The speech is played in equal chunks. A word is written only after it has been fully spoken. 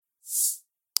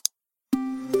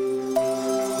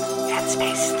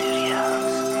Headspace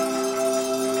Studios.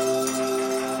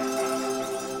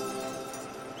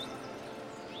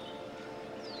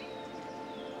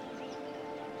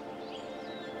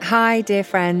 Hi, dear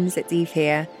friends, it's Eve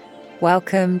here.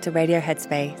 Welcome to Radio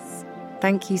Headspace.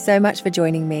 Thank you so much for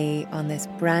joining me on this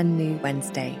brand new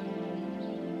Wednesday.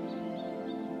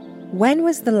 When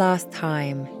was the last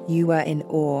time you were in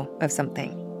awe of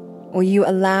something? Or you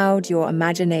allowed your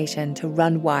imagination to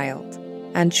run wild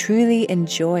and truly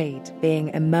enjoyed being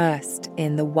immersed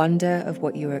in the wonder of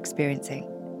what you were experiencing?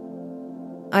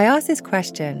 I asked this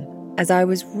question as I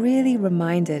was really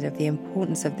reminded of the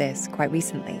importance of this quite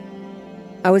recently.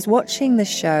 I was watching the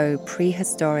show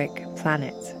Prehistoric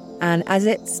Planet, and as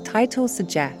its title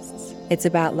suggests, it's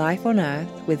about life on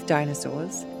Earth with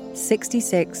dinosaurs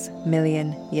 66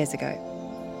 million years ago.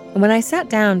 And when I sat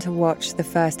down to watch the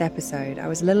first episode, I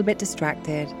was a little bit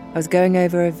distracted. I was going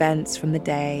over events from the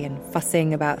day and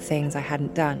fussing about things I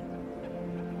hadn't done.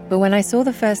 But when I saw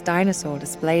the first dinosaur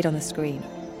displayed on the screen,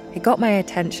 it got my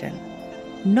attention.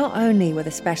 Not only were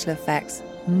the special effects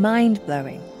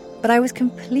mind-blowing, but I was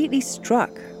completely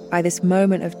struck by this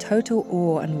moment of total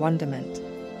awe and wonderment.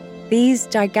 These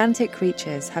gigantic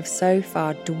creatures have so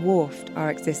far dwarfed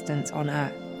our existence on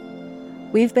Earth.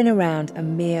 We've been around a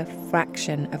mere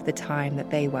fraction of the time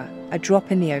that they were, a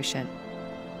drop in the ocean.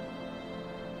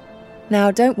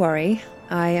 Now, don't worry,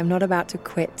 I am not about to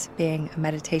quit being a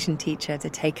meditation teacher to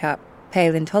take up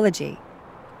paleontology,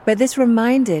 but this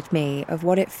reminded me of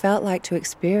what it felt like to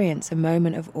experience a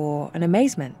moment of awe and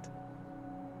amazement.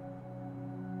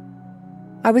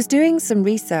 I was doing some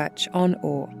research on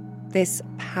awe, this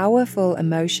powerful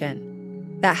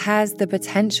emotion that has the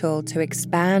potential to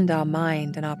expand our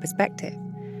mind and our perspective.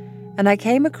 And I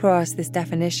came across this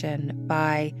definition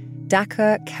by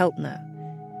Dacher Keltner,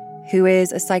 who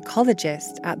is a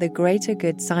psychologist at the Greater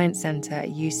Good Science Center at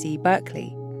UC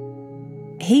Berkeley.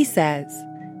 He says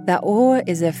that awe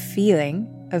is a feeling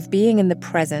of being in the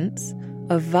presence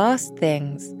of vast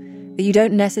things that you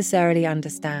don't necessarily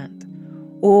understand,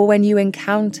 or when you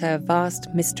encounter vast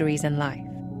mysteries in life.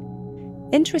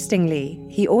 Interestingly,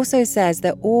 he also says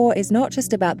that awe is not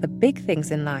just about the big things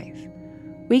in life.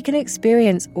 We can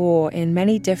experience awe in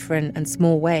many different and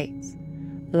small ways,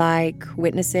 like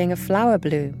witnessing a flower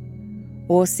bloom,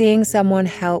 or seeing someone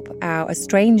help out a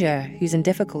stranger who's in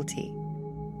difficulty.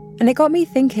 And it got me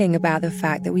thinking about the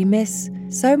fact that we miss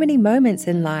so many moments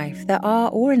in life that are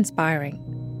awe-inspiring,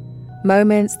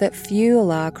 moments that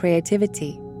fuel our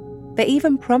creativity, that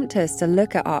even prompt us to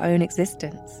look at our own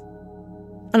existence.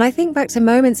 And I think back to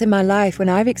moments in my life when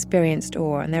I've experienced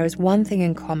awe, and there is one thing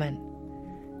in common.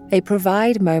 They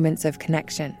provide moments of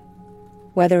connection,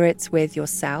 whether it's with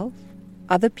yourself,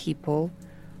 other people,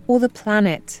 or the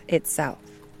planet itself.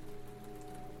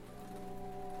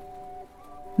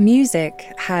 Music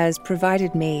has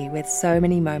provided me with so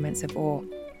many moments of awe.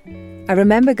 I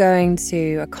remember going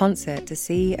to a concert to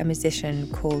see a musician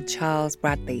called Charles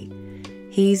Bradley.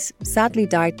 He's sadly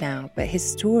died now, but his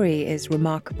story is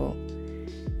remarkable.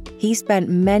 He spent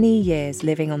many years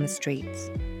living on the streets,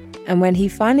 and when he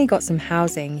finally got some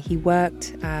housing, he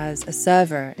worked as a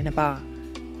server in a bar.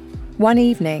 One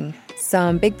evening,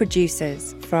 some big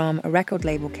producers from a record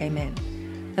label came in,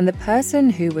 and the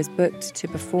person who was booked to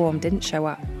perform didn't show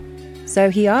up. So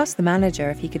he asked the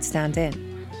manager if he could stand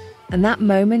in, and that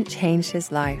moment changed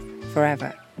his life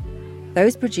forever.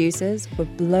 Those producers were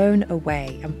blown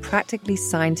away and practically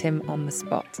signed him on the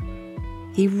spot.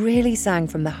 He really sang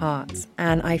from the heart,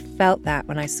 and I felt that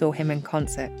when I saw him in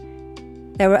concert.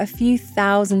 There were a few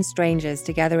thousand strangers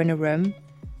together in a room,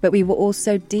 but we were all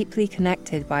so deeply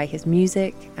connected by his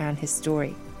music and his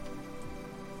story.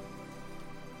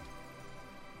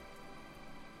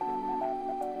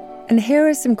 And here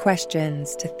are some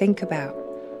questions to think about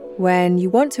when you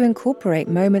want to incorporate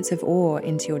moments of awe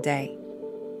into your day.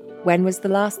 When was the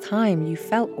last time you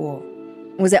felt awe?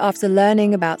 Was it after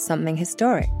learning about something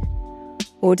historic?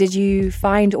 Or did you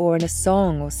find awe in a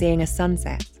song or seeing a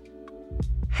sunset?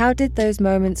 How did those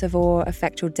moments of awe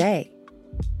affect your day?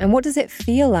 And what does it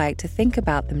feel like to think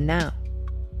about them now?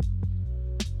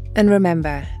 And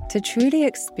remember, to truly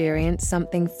experience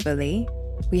something fully,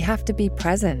 we have to be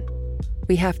present.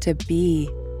 We have to be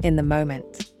in the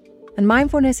moment. And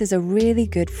mindfulness is a really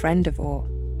good friend of awe.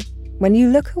 When you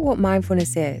look at what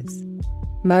mindfulness is,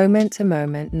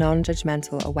 moment-to-moment,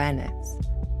 non-judgmental awareness,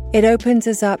 it opens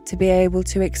us up to be able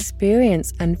to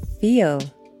experience and feel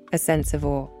a sense of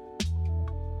awe.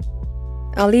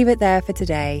 I'll leave it there for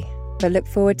today, but look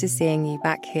forward to seeing you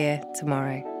back here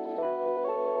tomorrow.